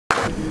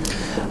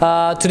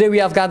Today we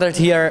have gathered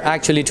here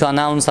actually to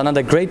announce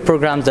another great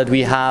program that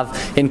we have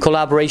in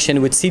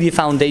collaboration with CD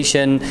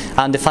Foundation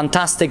and the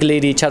fantastic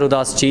lady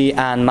Charudas ji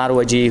and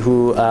Marwa ji,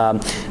 who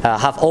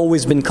have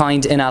always been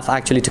kind enough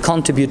actually to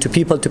contribute to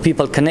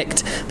people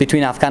connect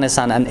between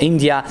Afghanistan and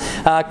India.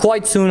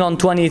 Quite soon on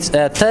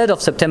 23rd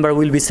of September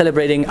we'll be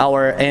celebrating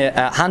our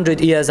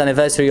 100 years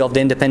anniversary of the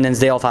Independence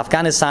Day of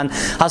Afghanistan.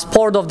 As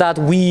part of that,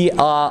 we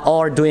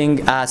are doing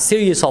a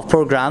series of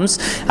programs,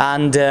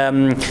 and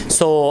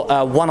so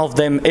one of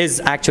them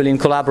is actually in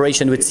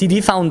collaboration with CD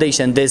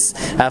Foundation, this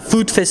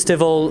food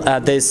festival,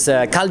 this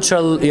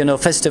cultural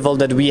festival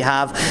that we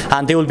have,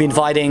 and they will be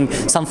inviting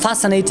some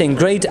fascinating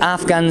great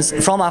Afghans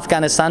from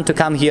Afghanistan to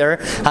come here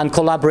and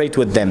collaborate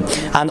with them.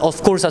 And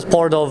of course, as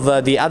part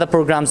of the other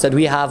programs that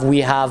we have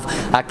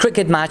a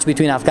cricket match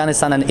between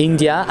Afghanistan and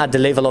India at the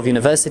level of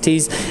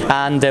universities,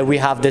 and we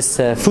have this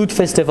food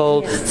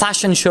festival,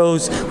 fashion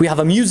shows, we have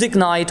a music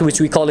night which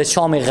we call it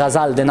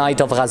Sham-e-Ghazal, the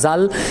night of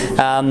Ghazal,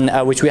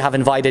 which we have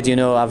invited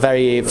a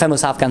very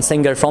famous Afghan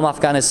singer from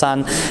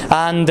Afghanistan,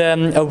 and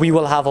we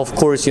will have of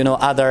course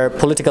other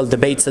political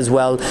debates as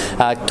well,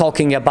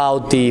 talking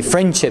about the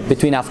friendship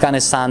between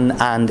Afghanistan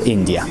and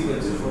India.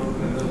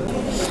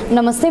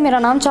 नमस्ते, मेरा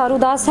नाम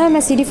चारुदास है। मैं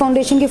CD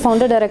foundation की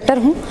founder director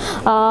हूँ।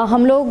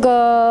 हम लोग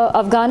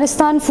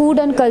Afghanistan food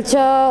and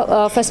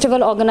culture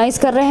festival organise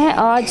कर रहे हैं।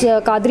 आज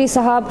कादरी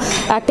साहब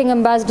acting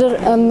ambassador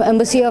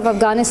embassy of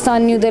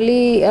Afghanistan new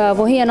Delhi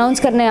वही अनाउंस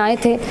करने आए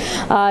थे।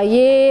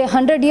 ये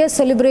 100 ईयर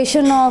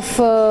सेलिब्रेशन ऑफ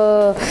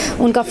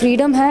उनका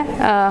फ्रीडम है,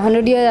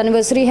 100 ईयर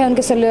एनिवर्सरी है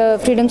उनके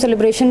फ्रीडम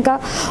सेलिब्रेशन का,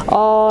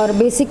 और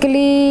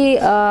बेसिकली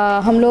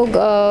हम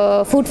लोग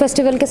फूड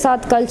फेस्टिवल के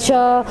साथ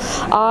culture,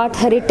 art,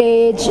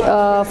 heritage,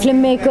 film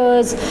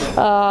makers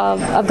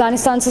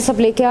Afghanistan से सब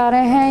लेके आ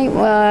रहे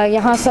हैं।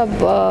 यहाँ सब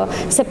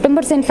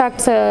सितंबर से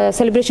इनफैक्ट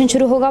सेलिब्रेशन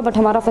शुरू होगा, बट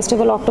हमारा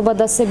फेस्टिवल अक्टूबर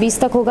 10 से 20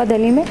 तक होगा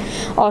दिल्ली में,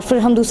 और फिर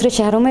हम दूसरे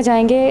शहरों में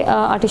जाएंगे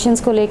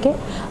आर्टिशंस को लेके।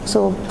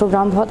 सो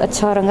प्रोग्राम बहुत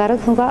अच्छा रंगारंग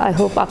होगा। आई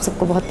होप आप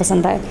सबको बहुत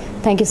पसंद आए।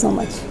 Thank you so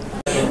much.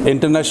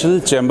 International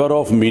chamber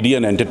of media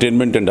and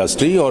entertainment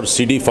industry और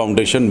सीडी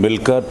फाउंडेशन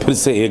मिलकर फिर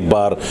से एक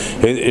बार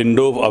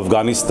Indo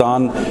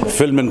Afghanistan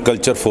film and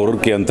culture forum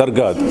के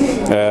अंतर्गत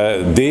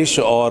देश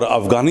और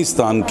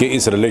अफ़गानिस्तान के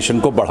इस रिलेशन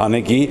को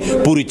बढ़ाने की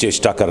पूरी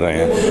चेष्टा कर रहे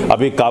हैं।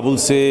 अभी काबुल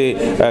से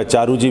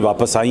चारू जी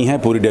वापस आई हैं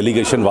पूरी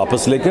डेलीगेशन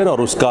वापस लेकर,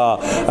 और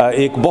उसका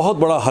एक बहुत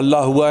बड़ा हल्ला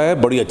हुआ है,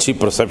 बड़ी अच्छी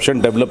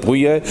परसेप्शन डेवलप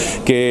हुई है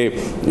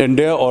कि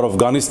इंडिया और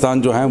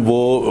अफ़गानिस्तान जो हैं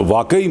वो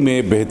वाकई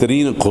में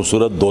बेहतरीन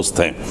खूबसूरत दोस्त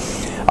हैं।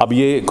 अब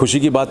ये खुशी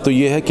की बात तो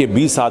ये है कि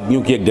 20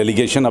 आदमियों की एक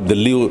डेलीगेशन अब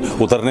दिल्ली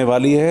उतरने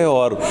वाली है,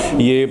 और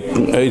ये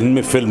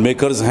इनमें फिल्म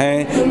मेकर्स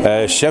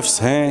हैं,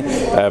 शेफ्स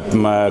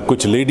हैं,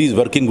 कुछ लेडीज़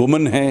वर्किंग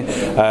वुमेन हैं,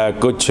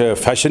 कुछ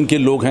फैशन के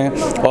लोग हैं,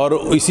 और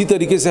इसी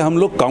तरीके से हम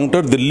लोग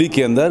काउंटर दिल्ली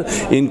के अंदर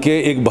इनके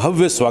एक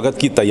भव्य स्वागत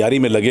की तैयारी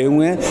में लगे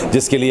हुए हैं,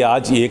 जिसके लिए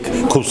आज एक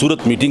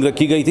खूबसूरत मीटिंग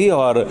रखी गई थी।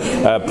 और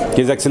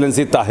हिज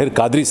एक्सेलेंसी ताहिर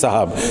कादरी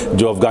साहब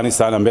जो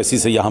अफ़गानिस्तान एम्बेसी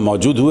से यहाँ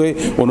मौजूद हुए,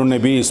 उन्होंने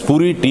भी इस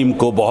पूरी टीम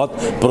को बहुत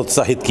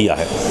प्रोत्साहित किया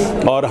है।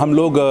 और हम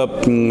लोग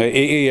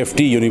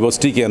AAFT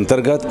यूनिवर्सिटी के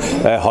अंतर्गत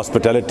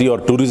हॉस्पिटैलिटी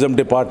और tourism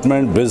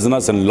department,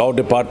 business and law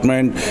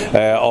department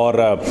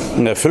और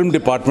फिल्म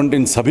डिपार्टमेंट,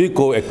 इन सभी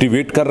को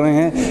एक्टिवेट कर रहे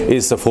हैं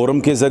इस फोरम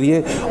के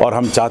ज़रिए, और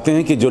हम चाहते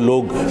हैं कि जो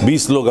लोग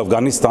 20 लोग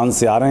अफ़गानिस्तान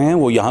से आ रहे हैं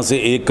वो यहाँ से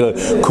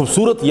एक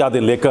खूबसूरत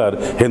यादें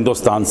लेकर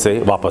हिंदुस्तान से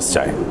वापस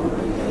जाएं।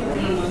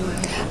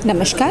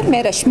 नमस्कार,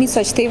 मैं रश्मि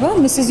Sachdeva,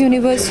 Mrs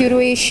universe euro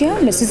Asia,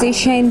 Mrs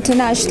Asia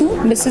international,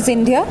 Mrs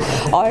India,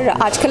 और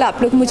आजकल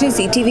आप लोग मुझे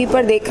ZTV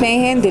पर देख रहे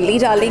हैं दिल्ली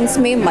डार्लिंग्स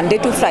में मंडे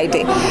टू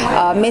फ्राइडे।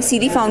 मैं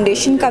सीडी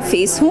फाउंडेशन का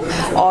फेस हूँ,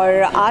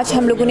 और आज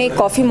हम लोगों ने एक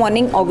कॉफ़ी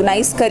मॉर्निंग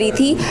ऑर्गेनाइज़ करी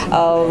थी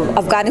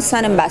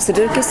अफ़गानिस्तान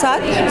एम्बेसडर के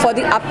साथ for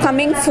the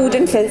upcoming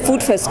food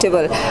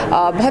festival.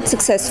 बहुत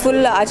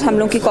सक्सेसफुल आज हम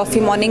लोग की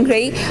कॉफ़ी मॉर्निंग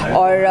रही,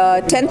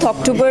 और 10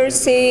 अक्टूबर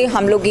से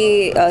हम लोग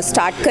ये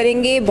स्टार्ट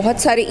करेंगे।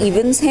 बहुत सारे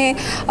इवेंट्स हैं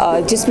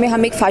जिसमें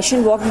हम एक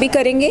फैशन वॉक भी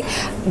करेंगे,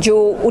 जो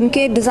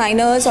उनके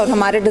डिज़ाइनर्स और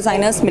हमारे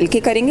डिज़ाइनर्स मिलके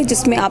करेंगे,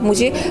 जिसमें आप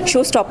मुझे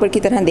शो स्टॉपर की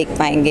तरह देख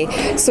पाएंगे।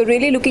 So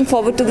really looking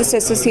forward to this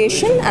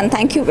association and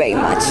thank you very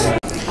much.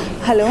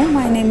 Hello,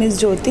 my name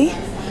is Jyoti.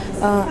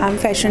 I'm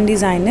fashion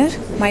designer.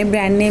 My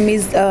brand name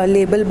is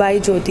labeled by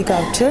Jyoti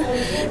Culture,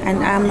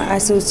 and I'm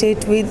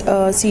associate with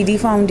CD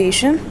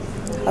Foundation.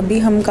 अभी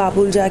हम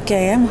काबुल जाके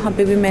आए हैं, वहाँ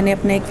पे भी मैंने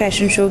अपना एक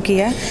फ़ैशन शो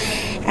किया है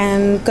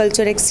एंड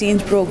कल्चर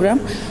एक्सचेंज प्रोग्राम।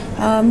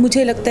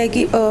 मुझे लगता है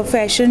कि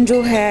फ़ैशन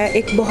जो है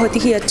एक बहुत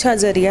ही अच्छा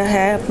ज़रिया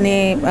है अपने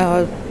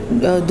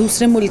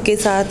दूसरे मुल्क के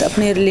साथ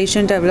अपने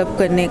रिलेशन डेवलप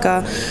करने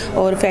का,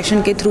 और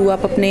फैशन के थ्रू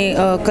आप अपने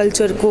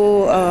कल्चर को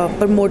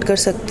प्रमोट कर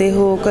सकते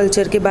हो,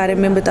 कल्चर के बारे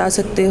में बता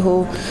सकते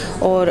हो।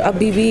 और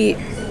अभी भी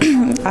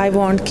आई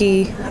वांट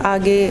कि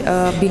आगे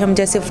भी हम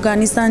जैसे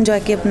अफ़गानिस्तान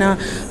जाके अपना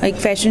एक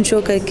फ़ैशन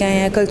शो करके आए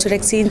हैं, कल्चर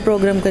एक्सचेंज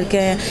प्रोग्राम करके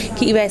आए हैं,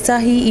 कि वैसा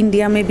ही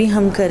इंडिया में भी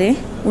हम करें,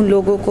 उन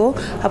लोगों को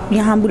अब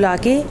यहाँ बुला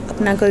के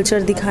अपना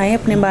कल्चर दिखाएं,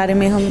 अपने बारे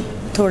में हम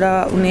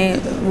थोड़ा उन्हें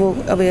वो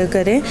अवेयर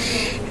करें।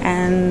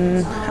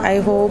 एंड आई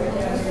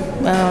होप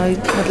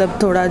मतलब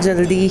थोड़ा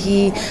जल्दी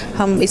ही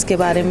हम इसके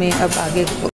बारे में अब आगे